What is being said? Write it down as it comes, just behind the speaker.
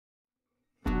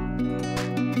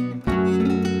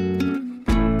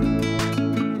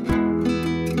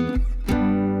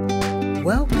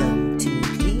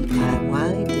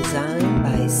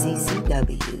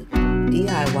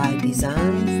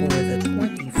design for the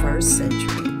 21st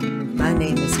century. My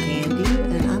name is Candy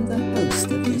and I'm the host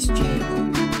of this channel.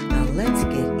 Now let's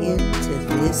get into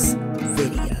this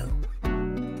video.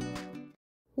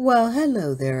 Well,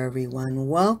 hello there everyone.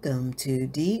 Welcome to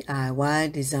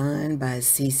DIY Design by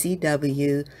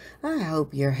CCW. I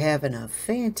hope you're having a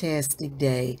fantastic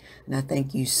day and I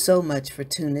thank you so much for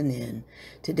tuning in.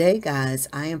 Today, guys,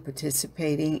 I am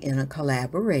participating in a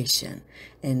collaboration,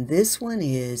 and this one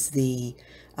is the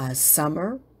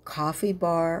Summer Coffee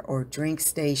Bar or Drink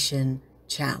Station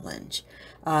Challenge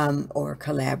or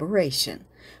collaboration.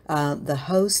 The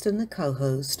host and the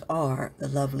co-host are the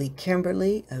lovely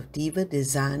Kimberly of Diva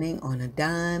Designing on a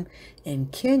Dime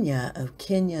and Kenya of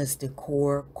Kenya's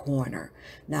Decor Corner.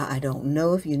 Now, I don't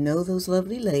know if you know those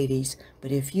lovely ladies,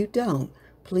 but if you don't,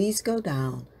 please go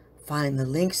down, find the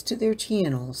links to their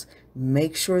channels,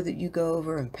 make sure that you go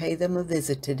over and pay them a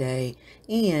visit today,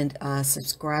 and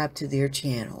subscribe to their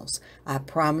channels. I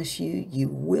promise you, you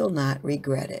will not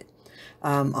regret it.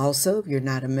 Also, if you're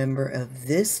not a member of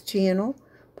this channel,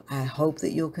 I hope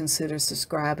that you'll consider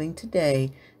subscribing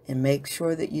today and make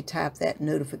sure that you tap that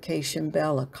notification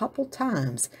bell a couple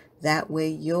times. That way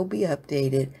you'll be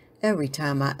updated every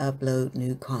time I upload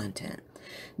new content.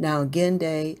 Now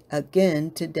today,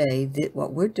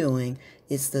 what we're doing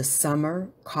is the Summer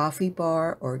Coffee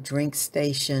Bar or Drink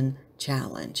Station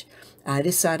Challenge. I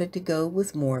decided to go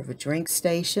with more of a drink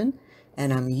station,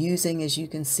 and I'm using, as you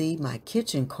can see, my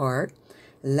kitchen cart.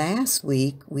 Last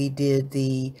week we did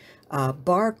the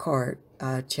bar cart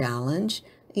challenge,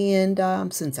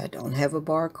 and since I don't have a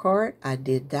bar cart, I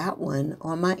did that one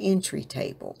on my entry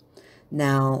table.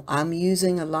 Now I'm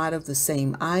using a lot of the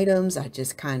same items. I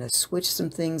just kind of switched some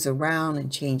things around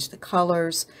and changed the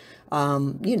colors,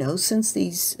 you know, since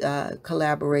these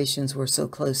collaborations were so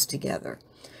close together.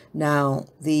 Now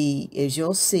as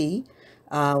you'll see,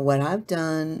 what I've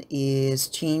done is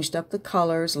changed up the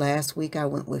colors. Last week I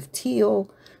went with teal.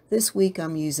 This week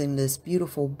I'm using this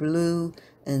beautiful blue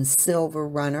and silver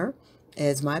runner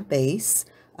as my base.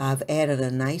 I've added a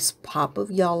nice pop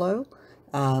of yellow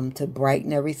to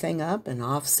brighten everything up and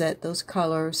offset those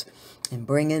colors and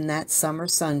bring in that summer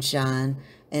sunshine.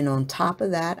 And on top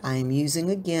of that, I am using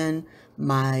again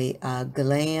my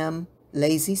Glam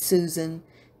Lazy Susan,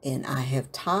 and I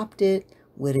have topped it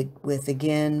with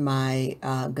again my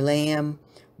Glam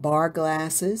bar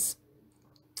glasses.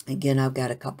 Again, I've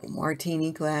got a couple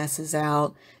martini glasses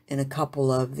out and a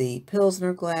couple of the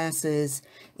Pilsner glasses.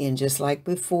 And just like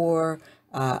before,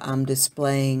 I'm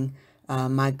displaying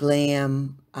my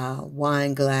Glam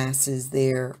wine glasses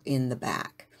there in the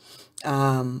back.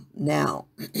 Now,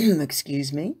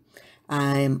 excuse me,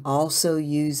 I'm also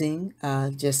using,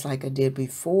 just like I did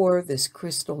before, this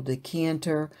crystal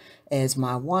decanter as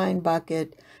my wine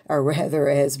bucket, or rather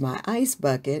as my ice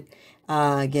bucket.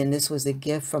 Again, this was a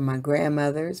gift from my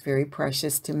grandmother. It's very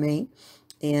precious to me.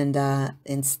 And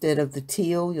instead of the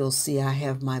teal, you'll see I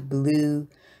have my blue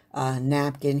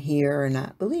napkin here. And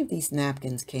I believe these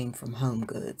napkins came from Home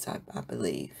Goods, I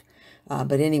believe.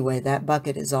 But anyway, that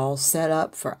bucket is all set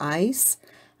up for ice.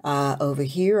 Over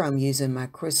here, I'm using my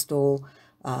crystal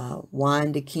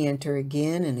wine decanter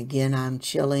again. And again, I'm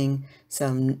chilling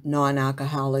some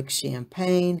non-alcoholic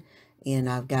champagne. And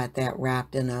I've got that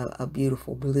wrapped in a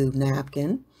beautiful blue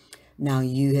napkin. Now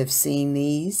you have seen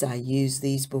these. I used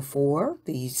these before,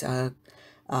 these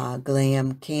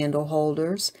Glam candle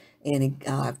holders. And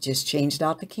I've just changed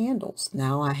out the candles.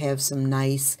 Now I have some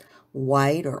nice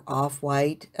white or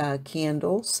off-white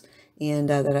candles and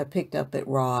that I picked up at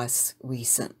Ross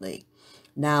recently.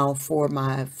 Now for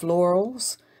my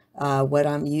florals, what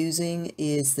I'm using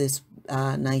is this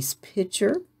nice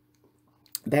pitcher,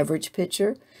 beverage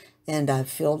pitcher. And I've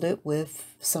filled it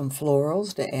with some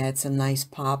florals to add some nice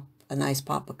pop, a nice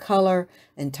pop of color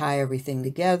and tie everything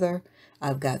together.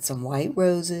 I've got some white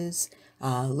roses,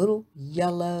 a little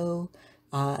yellow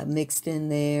mixed in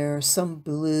there, some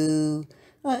blue,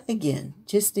 again,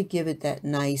 just to give it that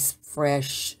nice,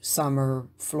 fresh summer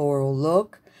floral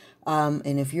look.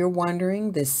 And if you're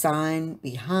wondering, the sign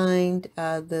behind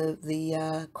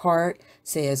the cart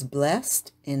says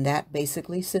blessed, and that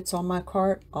basically sits on my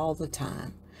cart all the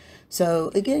time.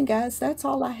 So again, guys, that's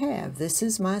all I have. This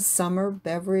is my summer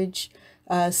beverage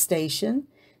station.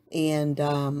 And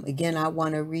again, I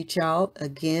want to reach out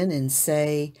again and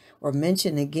say, or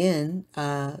mention again,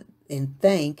 and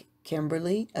thank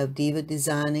Kimberly of Diva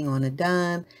Designing on a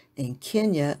Dime and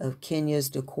Kenya of Kenya's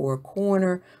Decor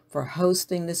Corner for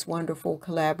hosting this wonderful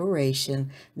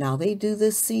collaboration. Now they do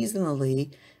this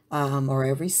seasonally or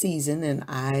every season, and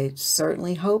I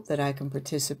certainly hope that I can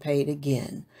participate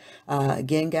again.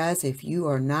 Again, guys, if you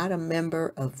are not a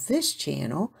member of this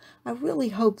channel, I really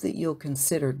hope that you'll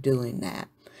consider doing that.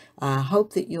 I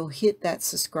hope that you'll hit that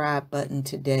subscribe button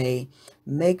today.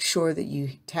 Make sure that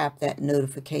you tap that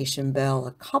notification bell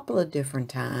a couple of different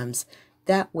times.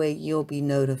 That way you'll be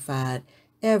notified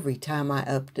every time I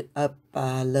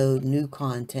upload new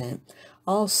content.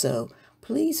 Also,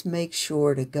 please make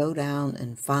sure to go down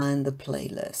and find the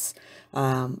playlist.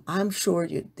 I'm sure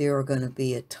there are going to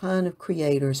be a ton of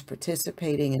creators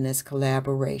participating in this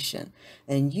collaboration,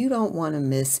 and you don't want to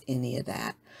miss any of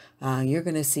that. You're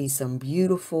going to see some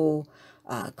beautiful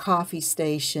coffee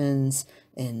stations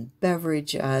and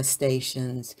beverage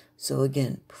stations. So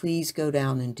again, please go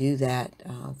down and do that.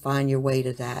 Find your way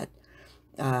to that,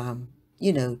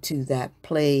 to that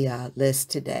play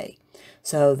list today.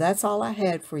 So that's all I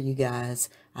had for you guys.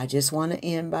 I just want to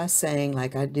end by saying,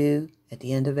 like I do at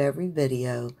the end of every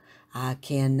video, I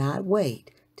cannot wait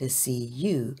to see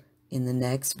you in the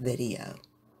next video.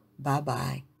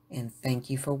 Bye-bye, and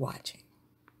thank you for watching.